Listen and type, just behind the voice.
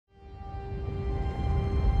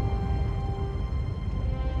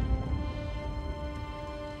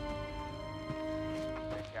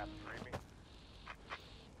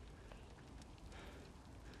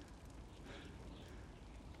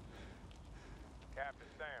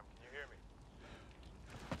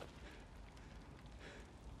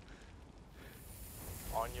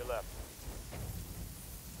On your left.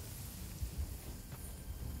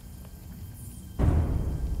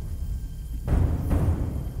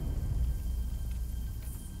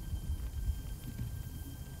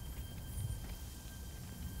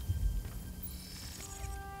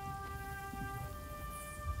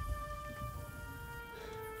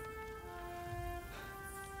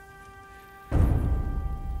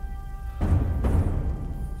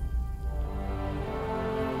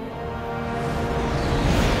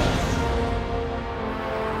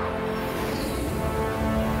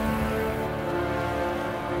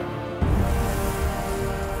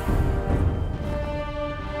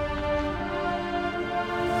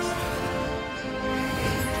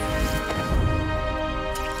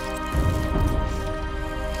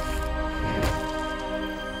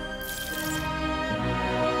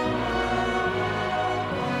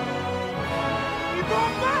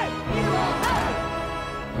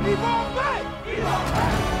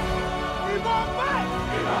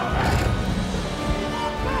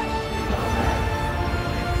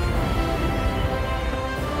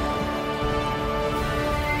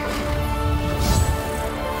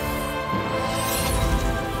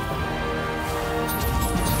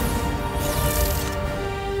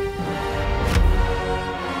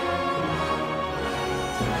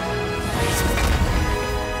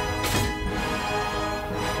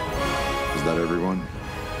 Is that everyone?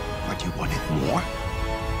 What, you wanted more?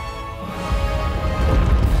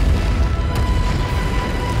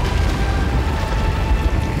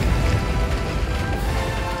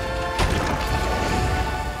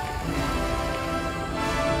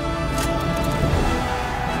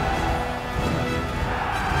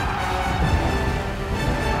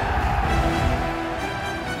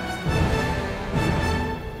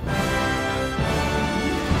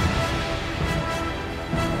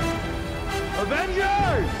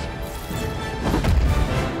 Avengers!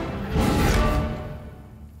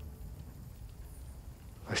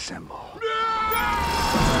 Assemble.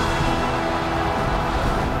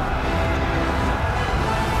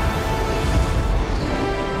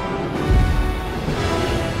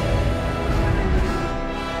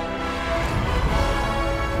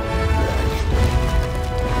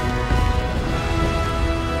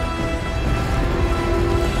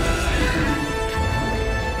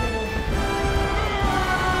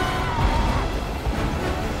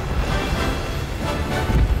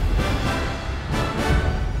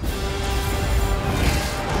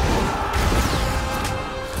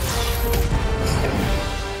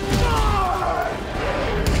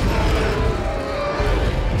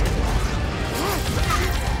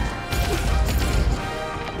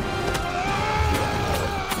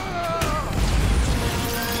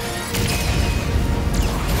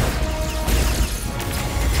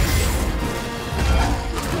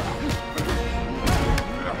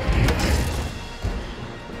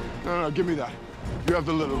 No, give me that. You have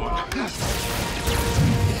the little one.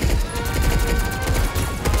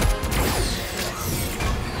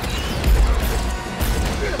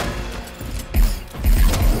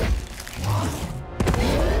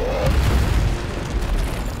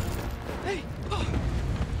 Hey!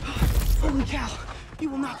 Holy cow! You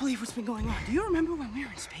will not believe what's been going on. Do you remember when we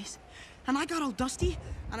were in space? And I got all dusty,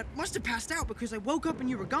 and I must have passed out because I woke up and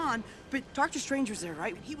you were gone, but Dr. Strange was there,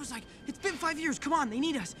 right? He was like, it's been 5 years, come on, they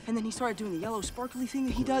need us. And then he started doing the yellow sparkly thing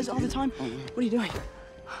that he does all the time. What are you doing?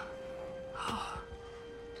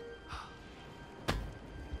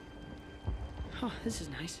 Oh, this is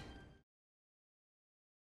nice.